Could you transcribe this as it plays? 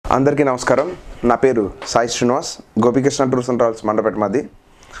అందరికీ నమస్కారం. నా పేరు Sai Srinivas. Gopi Krishna tours and travels Mandapeta మాది.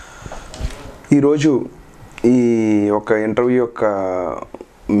 ఈరోజు ఈ ఒక ఇంటర్వ్యూ యొక్క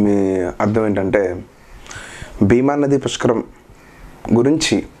మీ అర్థం ఏంటంటే, భీమా నది పుష్కరం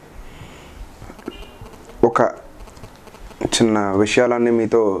గురించి ఒక చిన్న విషయాలన్నీ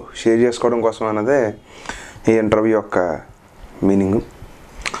మీతో షేర్ చేసుకోవడం కోసం అన్నదే ఈ ఇంటర్వ్యూ యొక్క మీనింగ్.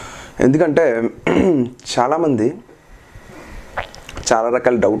 ఎందుకంటే చాలామంది చాలా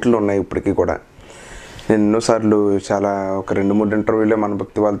రకాల డౌట్లు ఉన్నాయి ఇప్పటికీ కూడా. నేను ఎన్నోసార్లు ఒక 2-3 ఇంటర్వ్యూలే మన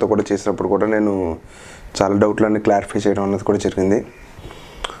భక్తి వాళ్ళతో కూడా చేసినప్పుడు కూడా నేను చాలా డౌట్లన్నీ క్లారిఫై చేయడం అన్నది కూడా జరిగింది.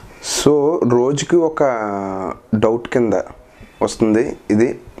 సో రోజుకి ఒక డౌట్ కింద వస్తుంది ఇది.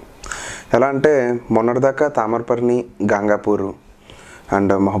 ఎలా అంటే మొన్నటిదాకా తామరపర్ణి, గంగాపూర్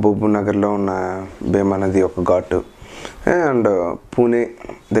అండ్ మహబూబ్ నగర్లో ఉన్న భీమా నది ఒక ఘాటు, అండ్ పూణే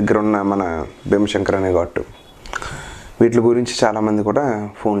దగ్గర ఉన్న మన భీమశంకర్ అనే ఘాటు, వీటి గురించి చాలామంది కూడా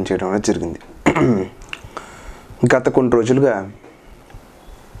ఫోన్ చేయడం అనేది జరిగింది. గత కొన్ని రోజులుగా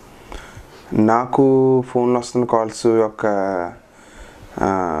నాకు ఫోన్లో వస్తున్న కాల్స్ యొక్క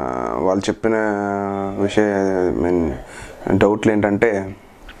వాళ్ళు చెప్పిన డౌట్లు ఏంటంటే,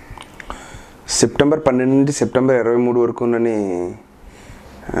 సెప్టెంబర్ 12 నుండి సెప్టెంబర్ 23 వరకు నని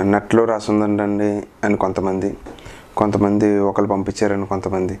నెట్లో రాసిందండి అని కొంతమంది ఒకళ్ళు పంపించారని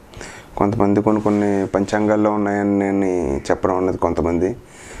కొంతమంది కొన్ని పంచాంగాల్లో ఉన్నాయని నేను చెప్పడం అన్నది కొంతమంది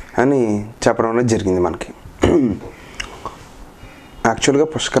అని చెప్పడం అనేది జరిగింది మనకి. యాక్చువల్గా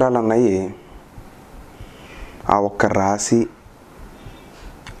పుష్కరాలు అన్నాయి ఆ ఒక్క రాశి,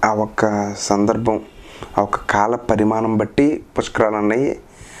 ఆ ఒక్క సందర్భం, ఆ ఒక్క కాల పరిమాణం బట్టి పుష్కరాలు అన్నాయి.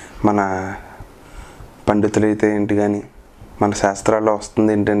 మన పండితులు అయితే ఏంటి కానీ, మన శాస్త్రాల్లో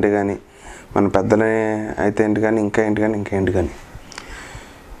వస్తుంది ఏంటంటే కానీ, మన పెద్దలే అయితే ఏంటి కానీ, ఇంకా ఏంటి కానీ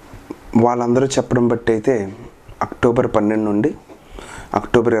వాళ్ళందరూ చెప్పడం బట్టి అయితే అక్టోబర్ 12 నుండి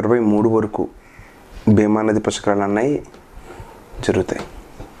అక్టోబర్ 23 వరకు భీమా నది పుష్కరాలు అన్నాయి జరుగుతాయి.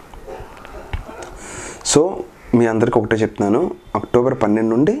 సో మీ అందరికీ ఒకటే చెప్తున్నాను, అక్టోబర్ 12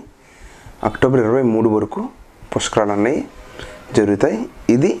 నుండి అక్టోబర్ 23 వరకు పుష్కరాలు అన్నాయి జరుగుతాయి.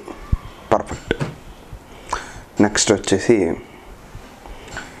 ఇది పర్ఫెక్ట్. నెక్స్ట్ వచ్చేసి,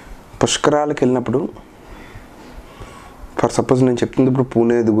 పుష్కరాలకు వెళ్ళినప్పుడు ఫర్ సపోజ్ నేను చెప్తుంది ఇప్పుడు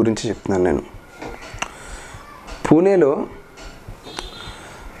పూణే గురించి చెప్తున్నాను. నేను పూణేలో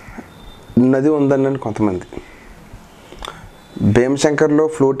నది ఉందని కొంతమంది, భీమశంకర్లో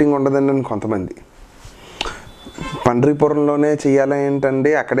ఫ్లోటింగ్ ఉండదని కొంతమంది, పండ్రీపురంలోనే చెయ్యాలి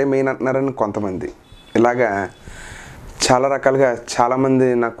ఏంటండి అక్కడే మెయిన్ అంటున్నారని కొంతమంది, ఇలాగా చాలా రకాలుగా చాలామంది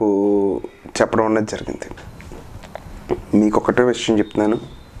నాకు చెప్పడం అనేది జరిగింది. మీకు ఒకటే విషయం చెప్తున్నాను,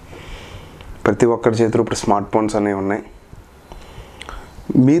 ప్రతి ఒక్కరి చేతిలో ఇప్పుడు స్మార్ట్ ఫోన్స్ అనేవి ఉన్నాయి.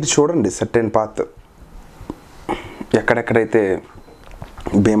 మీరు చూడండి సర్టెన్ పాత్ ఎక్కడెక్కడైతే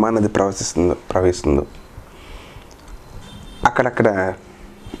భీమా నది ప్రవహిస్తుందో అక్కడక్కడ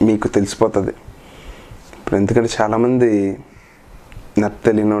మీకు తెలిసిపోతుంది. ఇప్పుడు ఎందుకంటే చాలామంది నెట్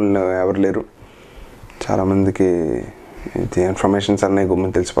తెలియని వాళ్ళు ఎవరు లేరు. చాలామందికి ఇన్ఫర్మేషన్స్ అన్నీ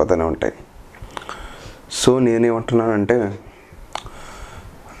గుమ్మని తెలిసిపోతూనే ఉంటాయి. సో నేనేమంటున్నానంటే,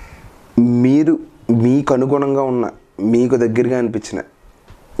 మీరు మీకు అనుగుణంగా ఉన్న, మీకు దగ్గరగా అనిపించిన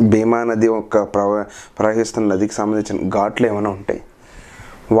భీమా నది ఒక ప్రవహిస్తున్న నదికి సంబంధించిన ఘాట్లు ఏమైనా ఉంటే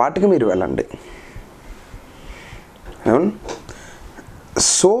వాటికి మీరు వెళ్ళండి.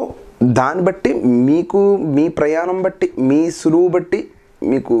 సో దాన్ని బట్టి మీకు మీ ప్రయాణం బట్టి, మీ సులువు బట్టి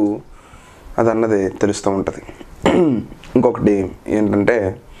మీకు అదన్నది తెలుస్తూ ఉంటుంది. ఇంకొకటి ఏంటంటే,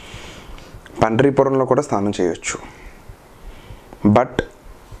 పండ్రీపురంలో కూడా స్నానం చేయొచ్చు. బట్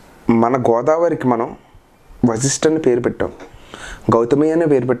మన గోదావరికి మనం వశిష్ఠ అని పేరు పెట్టాం, గౌతమి అనే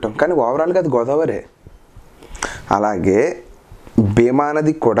పేరు పెట్టాం, కానీ ఓవరాల్గా అది గోదావరే. అలాగే భీమా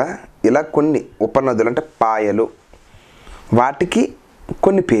నదికి కూడా ఇలా కొన్ని ఉపనదులు అంటే పాయలు, వాటికి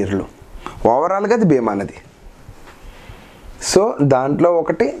కొన్ని పేర్లు, ఓవరాల్గా అది భీమా నది. సో దాంట్లో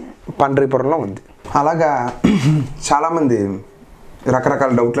ఒకటి పండ్రీపురంలో ఉంది. అలాగా చాలామంది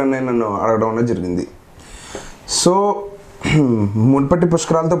రకరకాల డౌట్లన్నీ నన్ను అడగడం అనేది జరిగింది. సో మున్పటి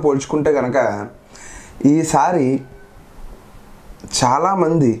పుష్కరాలతో పోల్చుకుంటే కనుక ఈసారి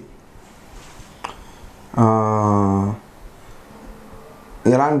చాలామంది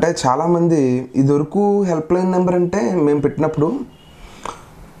ఎలా అంటే, చాలామంది ఇదివరకు హెల్ప్ లైన్ నెంబర్ అంటే మేము పెట్టినప్పుడు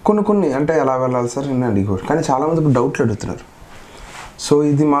కొన్ని అంటే ఎలా వెళ్ళాలి సార్ నేను అడిగేవారు, కానీ చాలామంది ఇప్పుడు డౌట్లు అడుగుతున్నారు. సో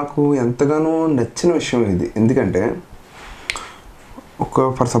ఇది మాకు ఎంతగానో నచ్చిన విషయం ఇది. ఎందుకంటే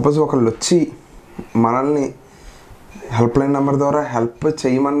ఫర్ సపోజ్ ఒకళ్ళు వచ్చి మనల్ని హెల్ప్ లైన్ నెంబర్ ద్వారా హెల్ప్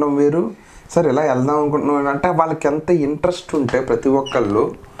చేయమనడం వేరు, సార్ ఇలా వెళ్దాం అనుకుంటున్నాం అంటే వాళ్ళకి ఎంత ఇంట్రెస్ట్ ఉంటే ప్రతి ఒక్కళ్ళు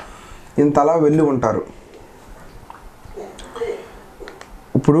ఇంతలా వెళ్ళి ఉంటారు.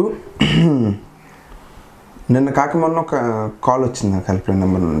 ఇప్పుడు నిన్న కాక మొన్న ఒక కాల్ వచ్చింది నాకు హెల్ప్ లైన్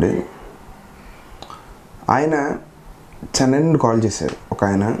నెంబర్ నుండి. ఆయన చెన్నై నుండి కాల్ చేశారు ఒక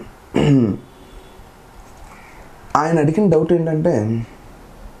ఆయన. ఆయన అడిగిన డౌట్ ఏంటంటే,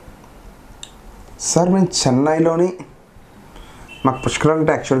 సార్ మేము చెన్నైలోని మాకు పుష్కరాలు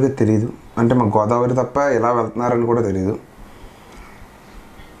అంటే యాక్చువల్గా తెలియదు, అంటే మాకు గోదావరి తప్ప ఎలా వెళ్తున్నారని కూడా తెలియదు.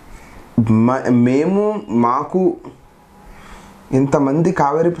 మాకు ఇంతమంది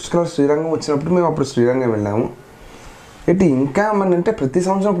కావేరీ పుష్కరాలు శ్రీరంగం వచ్చినప్పుడు మేము అప్పుడు శ్రీరంగం వెళ్ళాము. ఇంకా అంటే ప్రతి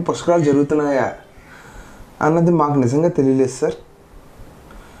సంవత్సరం పుష్కరాలు జరుగుతున్నాయా అన్నది మాకు నిజంగా తెలియలేదు సార్.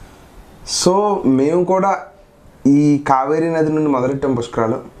 సో మేము కూడా ఈ కావేరీ నది నుండి మొదలెట్టాం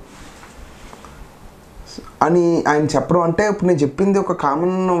పుష్కరాలు అని ఆయన చెప్పడం. అంటే ఇప్పుడు నేను చెప్పింది ఒక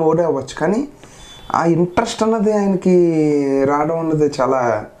కామన్ వర్డ్ అవ్వచ్చు, కానీ ఆ ఇంట్రెస్ట్ అన్నది ఆయనకి రావడం అన్నది చాలా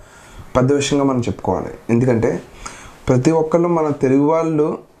పెద్ద విషయంగా మనం చెప్పుకోవాలి. ఎందుకంటే ప్రతి ఒక్కళ్ళు మన తెలుగు వాళ్ళు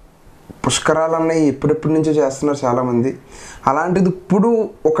పుష్కరాలు అన్నవి ఎప్పుడెప్పటి నుంచో చేస్తున్నారు చాలామంది. అలాంటిది ఇప్పుడు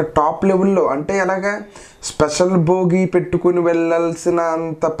ఒక టాప్ లెవెల్లో, అంటే ఎలాగా స్పెషల్ భోగి పెట్టుకుని వెళ్ళాల్సిన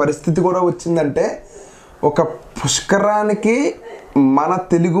అంత పరిస్థితి కూడా వచ్చిందంటే ఒక పుష్కరానికి మన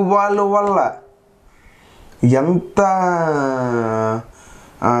తెలుగు వాళ్ళ వల్ల ఎంత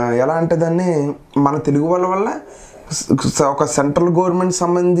ఎలా అంటే దాన్ని మన తెలుగు వాళ్ళ వల్ల ఒక సెంట్రల్ గవర్నమెంట్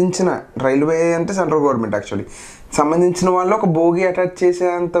సంబంధించిన రైల్వే అంటే సెంట్రల్ గవర్నమెంట్ యాక్చువల్లీ సంబంధించిన వాళ్ళు ఒక భోగి అటాచ్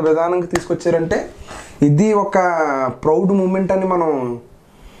చేసేంత విధానంగా తీసుకొచ్చారంటే ఇది ఒక ప్రౌడ్ మూమెంట్ అని మనం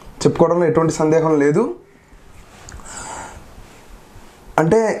చెప్పుకోవడంలో ఎటువంటి సందేహం లేదు.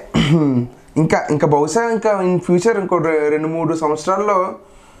 అంటే ఇంకా బహుశా ఇన్ ఫ్యూచర్ ఇంకో 2-3 సంవత్సరాల్లో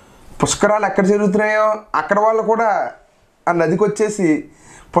పుష్కరాలు ఎక్కడ జరుగుతున్నాయో అక్కడ వాళ్ళు కూడా ఆ నదికి వచ్చేసి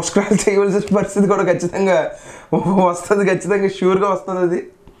పుష్కరాలు చేయవలసిన పరిస్థితి కూడా ఖచ్చితంగా వస్తుంది, ఖచ్చితంగా ష్యూర్గా వస్తుంది. అది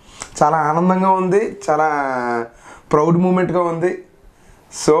చాలా ఆనందంగా ఉంది, చాలా ప్రౌడ్ మూమెంట్గా ఉంది.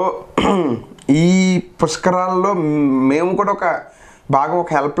 సో ఈ పుష్కరాల్లో మేము కూడా ఒక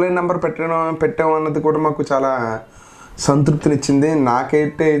హెల్ప్ లైన్ నెంబర్ పెట్టాము అన్నది కూడా మాకు చాలా సంతృప్తినిచ్చింది.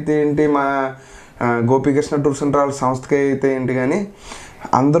 నాకైతే ఏంటి, మా Gopi Krishna tours and travels సంస్థకి అయితే ఏంటి, కానీ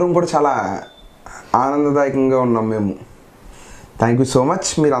అందరం కూడా చాలా ఆనందదాయకంగా ఉన్నాం మేము. Thank you so much.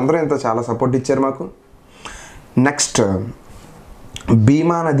 మీరు అందరూ ఇంత చాలా సపోర్ట్ ఇచ్చారు మాకు. నెక్స్ట్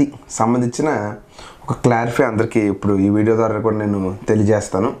భీమా నది సంబంధించిన ఒక క్లారిఫై అందరికీ ఇప్పుడు ఈ వీడియో ద్వారా కూడా నేను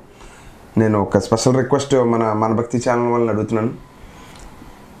తెలియజేస్తాను. నేను ఒక స్పెషల్ రిక్వెస్ట్ మన భక్తి ఛానల్ వాళ్ళని అడుగుతున్నాను.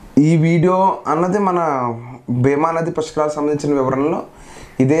 ఈ వీడియో అన్నది మన భీమా నది పుష్కరాలకు సంబంధించిన వివరణలో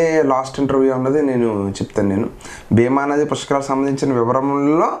ఇదే లాస్ట్ ఇంటర్వ్యూ అన్నది నేను చెప్తాను. భీమా నది పుష్కరాలకు సంబంధించిన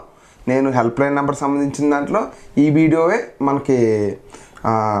వివరణలో నేను హెల్ప్ లైన్ నెంబర్ సంబంధించిన దాంట్లో ఈ వీడియోవే మనకి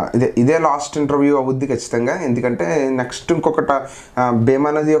ఇదే లాస్ట్ ఇంటర్వ్యూ అవుద్ది ఖచ్చితంగా. ఎందుకంటే నెక్స్ట్ ఇంకొకటి భీమా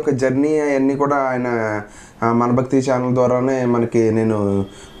నది యొక్క జర్నీ అవన్నీ కూడా ఆయన మన భక్తి ఛానల్ ద్వారానే మనకి నేను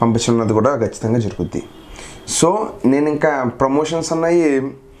పంపించున్నది కూడా ఖచ్చితంగా జరుగుద్ది. సో నేను ఇంకా ప్రమోషన్స్ అన్నవి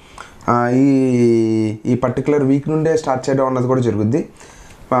ఈ పర్టికులర్ వీక్ నుండే స్టార్ట్ చేయడం అన్నది కూడా జరుగుద్ది.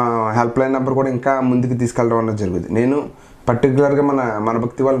 హెల్ప్ లైన్ నెంబర్ కూడా ఇంకా ముందుకు తీసుకెళ్ళడం అన్నది జరుగుద్ది. నేను పర్టికులర్గా మన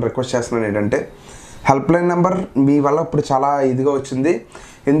భక్తి వాళ్ళని రిక్వెస్ట్ చేస్తున్నాను ఏంటంటే, హెల్ప్ లైన్ నెంబర్ మీ వల్ల ఇప్పుడు చాలా ఇదిగా వచ్చింది.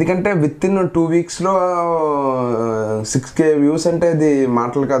 ఎందుకంటే విత్ ఇన్ 2 వీక్స్లో 6K వ్యూస్ అంటే అది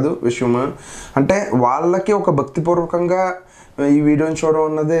మాటలు కాదు విషయం. అంటే వాళ్ళకి ఒక భక్తిపూర్వకంగా ఈ వీడియోని చూడడం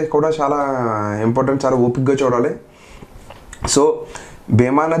అన్నది కూడా చాలా ఇంపార్టెంట్, చాలా ఓపికగా చూడాలి. సో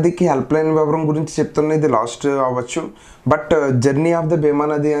భీమా నదికి హెల్ప్ లైన్ వివరం గురించి చెప్తున్నది లాస్ట్ అవ్వచ్చు, బట్ జర్నీ ఆఫ్ ద భీమా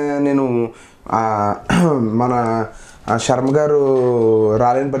నది నేను మన శర్మ గారు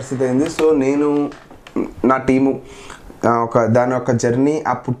రాలేని పరిస్థితి అయింది. సో నేను నా టీము దాని యొక్క జర్నీ,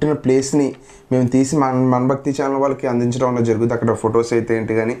 ఆ పుట్టిన ప్లేస్ని మేము తీసి మన భక్తి ఛానల్ వాళ్ళకి అందించడం అన్నది జరుగుతుంది. అక్కడ ఫొటోస్ అయితే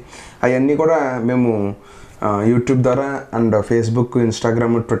ఏంటి కానీ అవన్నీ కూడా మేము యూట్యూబ్ ద్వారా అండ్ ఫేస్బుక్,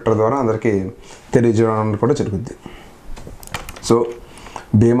 ఇన్స్టాగ్రామ్, ట్విట్టర్ ద్వారా అందరికీ తెలియజేయడం కూడా జరుగుద్ది. సో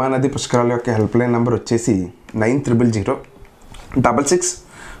భీమా నది పుష్కరాల యొక్క హెల్ప్ లైన్ నెంబర్ వచ్చేసి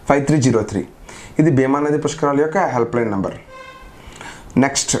 9000665303. ఇది భీమా నది పుష్కరాల యొక్క హెల్ప్ లైన్ నెంబర్.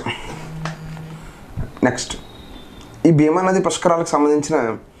 నెక్స్ట్ ఈ భీమా నది పుష్కరాలకు సంబంధించిన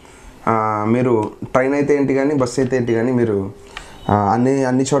మీరు ట్రైన్ అయితే ఏంటి కానీ బస్సు అయితే ఏంటి కానీ మీరు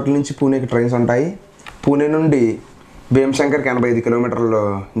అన్ని చోట్ల నుంచి పూణేకి ట్రైన్స్ ఉంటాయి. పూణే నుండి భీమశంకర్కి 85 కిలోమీటర్ల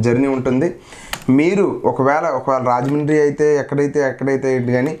జర్నీ ఉంటుంది. మీరు ఒకవేళ రాజమండ్రి అయితే ఎక్కడైతే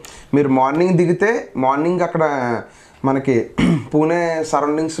ఏంటి కానీ మీరు మార్నింగ్ దిగితే మార్నింగ్ అక్కడ మనకి పూణే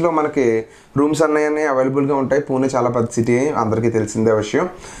సరౌండింగ్స్లో మనకి రూమ్స్ అన్నీ అవైలబుల్గా ఉంటాయి. పూణే చాలా పెద్ద సిటీ, అందరికీ తెలిసిందే విషయం.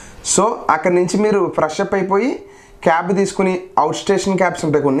 సో అక్కడి నుంచి మీరు ఫ్రెష్ అప్ అయిపోయి క్యాబ్ తీసుకుని, అవుట్ స్టేషన్ క్యాబ్స్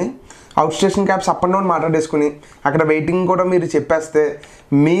ఉంటాయి కొన్ని, out station cabs up and down మాట్లాడేసుకుని అక్కడ వెయిటింగ్ కూడా మీరు చెప్పేస్తే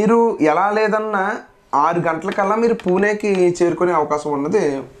మీరు ఎలా లేదన్నా 6 గంటలకల్లా మీరు పూణేకి చేరుకునే అవకాశం ఉన్నది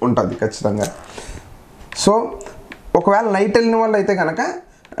ఉంటుంది ఖచ్చితంగా. సో ఒకవేళ నైట్ వెళ్ళిన వాళ్ళు అయితే కనుక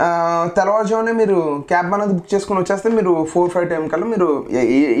తెల్లవారుజామునే మీరు క్యాబ్ అనేది బుక్ చేసుకుని వచ్చేస్తే మీరు 4-5 టైం కల్లా మీరు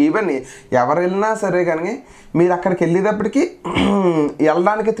ఈవెన్ ఎవరు వెళ్ళినా సరే కానీ మీరు అక్కడికి వెళ్ళేటప్పటికి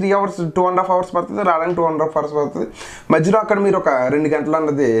వెళ్ళడానికి 3 hours 2.5 hours పడుతుంది, రావడానికి 2.5 hours పడుతుంది. మధ్యలో అక్కడ మీరు ఒక 2 గంటలు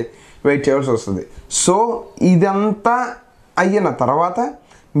అన్నది వెయిట్ చేయాల్సి వస్తుంది. సో ఇదంతా అయిన తర్వాత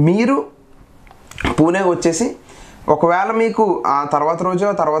మీరు పూణే వచ్చేసి ఒకవేళ మీకు ఆ తర్వాత రోజు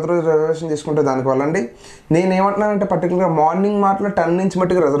రిజర్వేషన్ తీసుకుంటే దానివల్ల అండి నేను ఏమంటున్నానంటే పర్టికులర్గా మార్నింగ్ మాటలో 10 నుంచి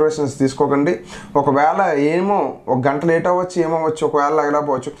మట్టుకు రిజర్వేషన్స్ తీసుకోకండి. ఒకవేళ ఏమో 1 గంట లేట్ అవ్వచ్చు, ఏమవ్వచ్చు, ఒకవేళ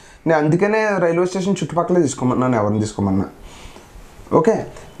లాగలేకపోవచ్చు. నేను అందుకనే రైల్వే స్టేషన్ చుట్టుపక్కలే తీసుకోమన్నాను, ఎవరిని తీసుకోమన్నా. ఓకే,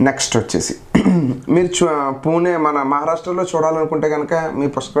 నెక్స్ట్ వచ్చేసి మీరు పూణే మన మహారాష్ట్రలో చూడాలనుకుంటే కనుక మీ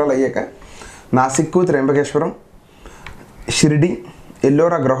పుష్కరాలు అయ్యాక నాసిక్, త్రయంబకేశ్వరం, షిరిడి,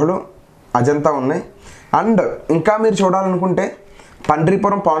 ఎల్లోరా గ్రహలు, అజంతా ఉన్నాయి. అండ్ ఇంకా మీరు చూడాలనుకుంటే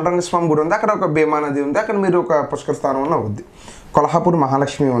పండ్రీపురం పాండురంగ స్వామి గుడి ఉంది, అక్కడ ఒక భీమా నది ఉంది, అక్కడ మీరు ఒక పుష్కర స్థానం ఉన్న అవుద్ది. కొల్హాపూర్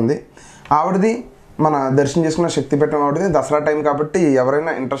మహాలక్ష్మి ఉంది, ఆవిడది మన దర్శనం చేసుకున్న శక్తిపీఠం ఆవిడది. దసరా టైం కాబట్టి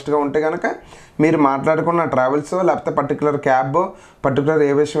ఎవరైనా ఇంట్రెస్ట్గా ఉంటే కనుక మీరు మాట్లాడుకున్న ట్రావెల్స్ లేకపోతే పర్టికులర్ క్యాబ్ పర్టికులర్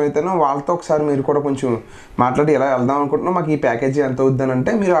ఏ విషయం అయితేనో వాళ్ళతో ఒకసారి మీరు కూడా కొంచెం మాట్లాడి ఎలా వెళ్దాం అనుకుంటున్నాం, మాకు ఈ ప్యాకేజీ ఎంత అవుద్దని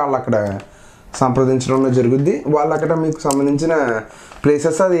అంటే మీరు వాళ్ళు అక్కడ సంప్రదించడంలో జరుగుద్ది. వాళ్ళు అక్కడ మీకు సంబంధించిన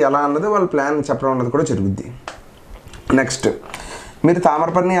ప్లేసెస్ అది ఎలా అన్నది వాళ్ళ ప్లాన్ చెప్పడం అన్నది కూడా జరుగుద్ది. నెక్స్ట్ మీరు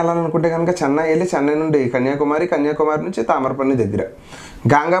తామరపర్ణి వెళ్ళాలనుకుంటే కనుక చెన్నై వెళ్ళి చెన్నై నుండి కన్యాకుమారి, కన్యాకుమారి నుంచి తామరపర్ణి దగ్గర.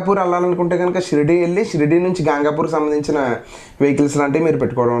 గాంగాపూర్ వెళ్ళాలనుకుంటే కనుక షిరిడి వెళ్ళి షిరిడి నుంచి గాంగాపూర్కి సంబంధించిన వెహికల్స్ లాంటివి మీరు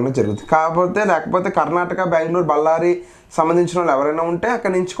పెట్టుకోవడం అనేది జరుగుతుంది. లేకపోతే కర్ణాటక, బెంగళూరు, బళ్ళారి సంబంధించిన వాళ్ళు ఎవరైనా ఉంటే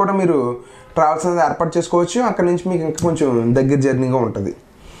అక్కడి నుంచి కూడా మీరు ట్రావెల్స్ అనేది ఏర్పాటు చేసుకోవచ్చు. అక్కడి నుంచి మీకు ఇంకా కొంచెం దగ్గర జర్నీగా ఉంటుంది.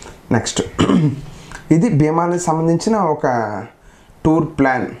 నెక్స్ట్ ఇది భీమానికి సంబంధించిన ఒక టూర్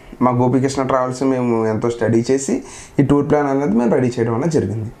ప్లాన్. మా గోపికృష్ణ ట్రావెల్స్ మేము ఎంతో స్టడీ చేసి ఈ టూర్ ప్లాన్ అనేది మేము రెడీ చేయడం అనేది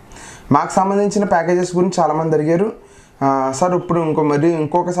జరిగింది. మాకు సంబంధించిన ప్యాకేజెస్ గురించి చాలామంది అడిగారు సార్. ఇప్పుడు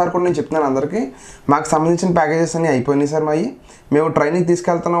ఇంకొకసారి కూడా నేను చెప్తున్నాను అందరికీ, మాకు సంబంధించిన ప్యాకేజెస్ అన్నీ అయిపోయినాయి సార్. మేము ట్రైన్కి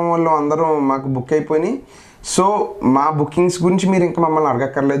తీసుకెళ్తున్నాం వాళ్ళు అందరూ మాకు బుక్ అయిపోయినాయి. సో మా బుకింగ్స్ గురించి మీరు ఇంకా మమ్మల్ని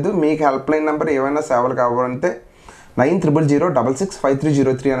అడగక్కర్లేదు. మీకు హెల్ప్ లైన్ నెంబర్ ఏమైనా సేవలు కావాలంటే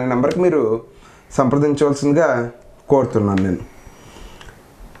 9000665303 అనే నెంబర్కి మీరు సంప్రదించవలసిందిగా కోరుతున్నాను నేను.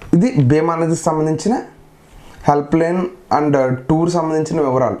 ఇది భీమా నదికి సంబంధించిన హెల్ప్ లైన్ అండ్ టూర్ సంబంధించిన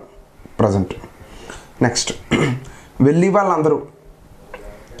వివరాలు ప్రజెంట్. నెక్స్ట్ వెళ్ళి వాళ్ళందరూ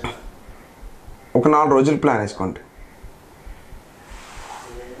ఒక 4 రోజులు ప్లాన్ వేసుకోండి.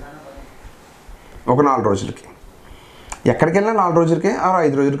 ఒక 4 రోజులకి ఎక్కడికి వెళ్ళినా 4 రోజులకి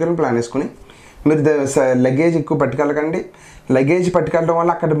 5 రోజులకి ప్లాన్ వేసుకుని మీరు లగేజ్ ఎక్కువ పట్టుకెళ్ళకండి. లగేజ్ పట్టుకెళ్ళడం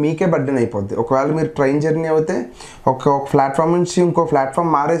వల్ల అక్కడ మీకే బర్డెన్ అయిపోద్ది. ఒకవేళ మీరు ట్రైన్ జర్నీ అయితే ఒక ప్లాట్ఫామ్ నుంచి ఇంకో ప్లాట్ఫామ్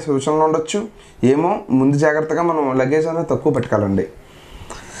మారే సూచనలు ఉండొచ్చు. ఏమో ముందు జాగ్రత్తగా మనం లగేజ్ అనేది తక్కువ పట్టుకెళ్ళండి.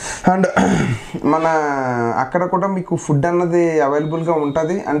 అండ్ మన అక్కడ కూడా మీకు ఫుడ్ అన్నది అవైలబుల్గా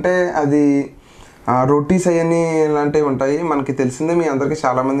ఉంటుంది. అంటే అది రోటీస్ అవన్నీ ఇలాంటివి ఉంటాయి. మనకి తెలిసిందే, మీ అందరికీ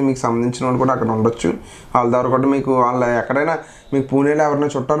చాలామంది మీకు సంబంధించిన వాళ్ళు కూడా అక్కడ ఉండొచ్చు. వాళ్ళ ద్వారా కూడా మీకు వాళ్ళ ఎక్కడైనా మీకు పూణేలో ఎవరైనా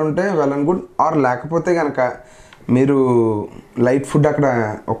చుట్టాలు ఉంటే వెల్ అండ్ గుడ్. ఆర్ లేకపోతే కనుక మీరు లైట్ ఫుడ్ అక్కడ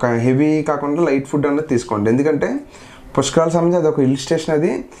ఒక హెవీ కాకుండా లైట్ ఫుడ్ అనేది తీసుకోండి. ఎందుకంటే పుష్కరాల సంబంధించి అది ఒక హిల్ స్టేషన్.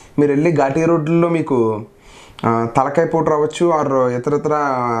 అది మీరు వెళ్ళి ఘాటీ రోడ్లలో మీకు తలకాయ పోటు రావచ్చు, ఆర్ ఇతరత్ర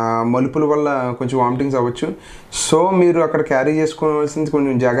మలుపుల వల్ల కొంచెం వామిటింగ్స్ అవ్వచ్చు. సో మీరు అక్కడ క్యారీ చేసుకోవాల్సింది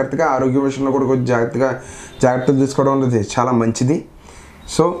కొంచెం జాగ్రత్తగా, ఆరోగ్య విషయంలో కూడా కొంచెం జాగ్రత్తలు తీసుకోవడం అనేది చాలా మంచిది.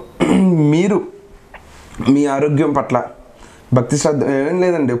 సో మీరు మీ ఆరోగ్యం పట్ల భక్తి శ్రద్ధ ఏం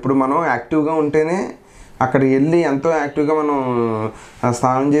లేదండి. ఇప్పుడు మనం యాక్టివ్గా ఉంటేనే అక్కడికి వెళ్ళి ఎంతో యాక్టివ్గా మనం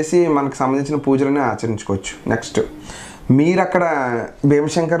స్నానం చేసి మనకు సంబంధించిన పూజలన్నీ ఆచరించుకోవచ్చు. నెక్స్ట్ మీరు అక్కడ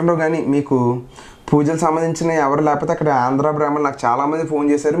భీమశంకర్లో కానీ మీకు పూజలు సంబంధించిన ఎవరు లేకపోతే అక్కడ ఆంధ్ర బ్రాహ్మణులు నాకు చాలామంది ఫోన్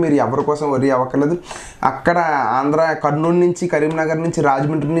చేశారు. మీరు ఎవరి కోసం వరి అవ్వక్కర్లేదు. అక్కడ ఆంధ్ర కర్నూలు నుంచి, కరీంనగర్ నుంచి,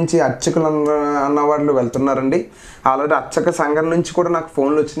 రాజమండ్రి నుంచి అర్చకులు అన్న వాళ్ళు వెళ్తున్నారండి. ఆల్రెడీ అర్చక సంఘం నుంచి కూడా నాకు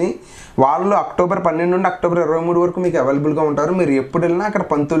ఫోన్లు వచ్చినాయి. వాళ్ళు అక్టోబర్ 12 నుండి అక్టోబర్ 23 వరకు మీకు అవైలబుల్గా ఉంటారు. మీరు ఎప్పుడు వెళ్ళినా అక్కడ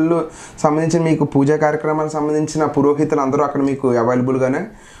పంతులు సంబంధించిన మీకు పూజా కార్యక్రమాలకు సంబంధించిన పురోహితులు అందరూ అక్కడ మీకు అవైలబుల్గానే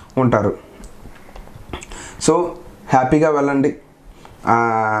ఉంటారు. సో హ్యాపీగా వెళ్ళండి.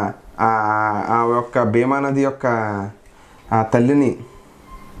 ఆ యొక్క భీమా నది యొక్క ఆ తల్లిని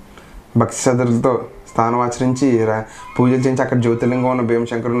భక్తి శ్రద్ధలతో స్థానం ఆచరించి పూజలు చేయించి అక్కడ జ్యోతిర్లింగం ఉన్న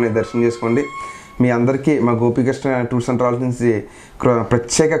భీమశంకరుని దర్శనం చేసుకోండి. మీ అందరికీ మా గోపికృష్ణ టూర్స్ అండ్ ట్రావెల్స్ నుంచి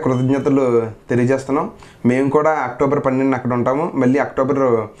ప్రత్యేక కృతజ్ఞతలు తెలియజేస్తున్నాం. మేము కూడా అక్టోబర్ 12 అక్కడ ఉంటాము, మళ్ళీ అక్టోబర్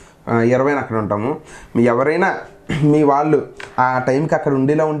 20 అక్కడ ఉంటాము. ఎవరైనా మీ వాళ్ళు ఆ టైంకి అక్కడ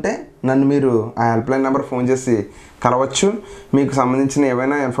ఉండేలా ఉంటే నన్ను మీరు ఆ హెల్ప్లైన్ నెంబర్ ఫోన్ చేసి కలవచ్చు. మీకు సంబంధించిన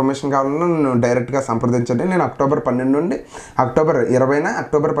ఏవైనా ఇన్ఫర్మేషన్ కావాలన్నా నన్ను డైరెక్ట్గా సంప్రదించండి. నేను అక్టోబర్ 12 నుండి అక్టోబర్ 20న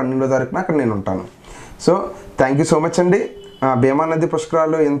అక్టోబర్ 12వ తారీఖున అక్కడ నేను ఉంటాను. So thank you so much అండి. భీమా నది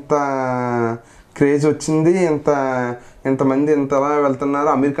పుష్కరాలు ఎంత క్రేజ్ వచ్చింది, ఎంతమంది ఎంతలా వెళ్తున్నారు,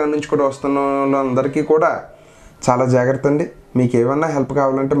 అమెరికా నుంచి కూడా వస్తున్న వాళ్ళందరికీ కూడా చాలా జాగ్రత్త అండి. మీకు ఏమన్నా హెల్ప్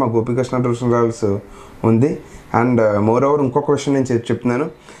కావాలంటే మా Gopi Krishna tours and travels ఉంది. అండ్ మోర్ ఓవర్ ఇంకొక విషయం నేను చెప్తున్నాను.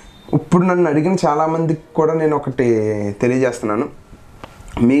 ఇప్పుడు నన్ను అడిగిన చాలామందికి కూడా నేను ఒకటి తెలియజేస్తున్నాను.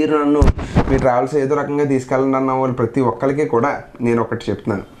 మీ ట్రావెల్స్ ఏదో రకంగా తీసుకెళ్ళండి అన్న వాళ్ళు ప్రతి ఒక్కరికి కూడా నేను ఒకటి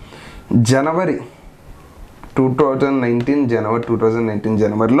చెప్తున్నాను. జనవరి 2019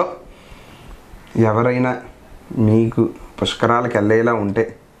 జనవరిలో ఎవరైనా మీకు పుష్కరాలకు వెళ్ళేలా ఉంటే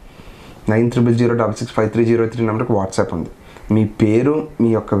 9300665303 నెంబర్కి వాట్సాప్ ఉంది. మీ పేరు, మీ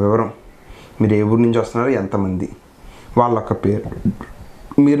యొక్క వివరం, మీరు ఏ ఊరు నుంచి వస్తున్నారో, ఎంతమంది, వాళ్ళ యొక్క పేరు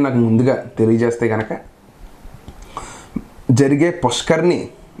మీరు నాకు ముందుగా తెలియజేస్తే కనుక జరిగే పుష్కర్ని,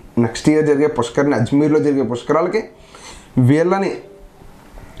 నెక్స్ట్ ఇయర్ జరిగే పుష్కర్ని, అజ్మీర్లో జరిగే పుష్కరాలకి వీళ్ళని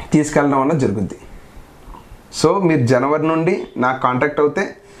తీసుకెళ్ళడం అన్నది జరుగుద్ది. సో మీరు జనవరి నుండి నాకు కాంటాక్ట్ అవుతే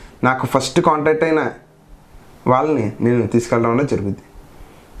నాకు ఫస్ట్ కాంటాక్ట్ అయిన వాళ్ళని నేను తీసుకెళ్ళడం అన్నది జరుగుద్ది.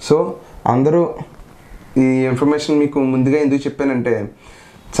 సో అందరూ ఈ ఇన్ఫర్మేషన్ మీకు ముందుగా ఎందుకు చెప్పానంటే,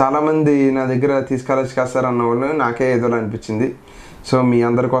 చాలామంది నా దగ్గర తీసుకెళ్ళచ్చు కదా సార్ అన్న వాళ్ళు నాకే ఏదోలా అనిపించింది. సో మీ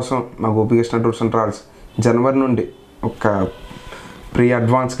అందరి కోసం మా Gopi Krishna tours and travels జనవరి నుండి ఒక ప్రీ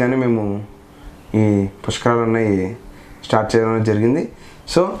అడ్వాన్స్ కానీ మేము ఈ పుష్కరాలు అన్నవి స్టార్ట్ చేయడం జరిగింది.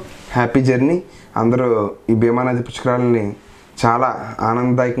 So happy journey. అందరూ ఈ భీమా నది పుష్కరాలని చాలా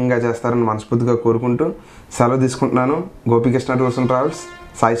ఆనందదాయకంగా చేస్తారని మనస్ఫూర్తిగా కోరుకుంటూ సెలవు తీసుకుంటున్నాను. Gopi Krishna tours and travels,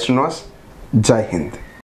 Sai Srinivas. జై హింద్.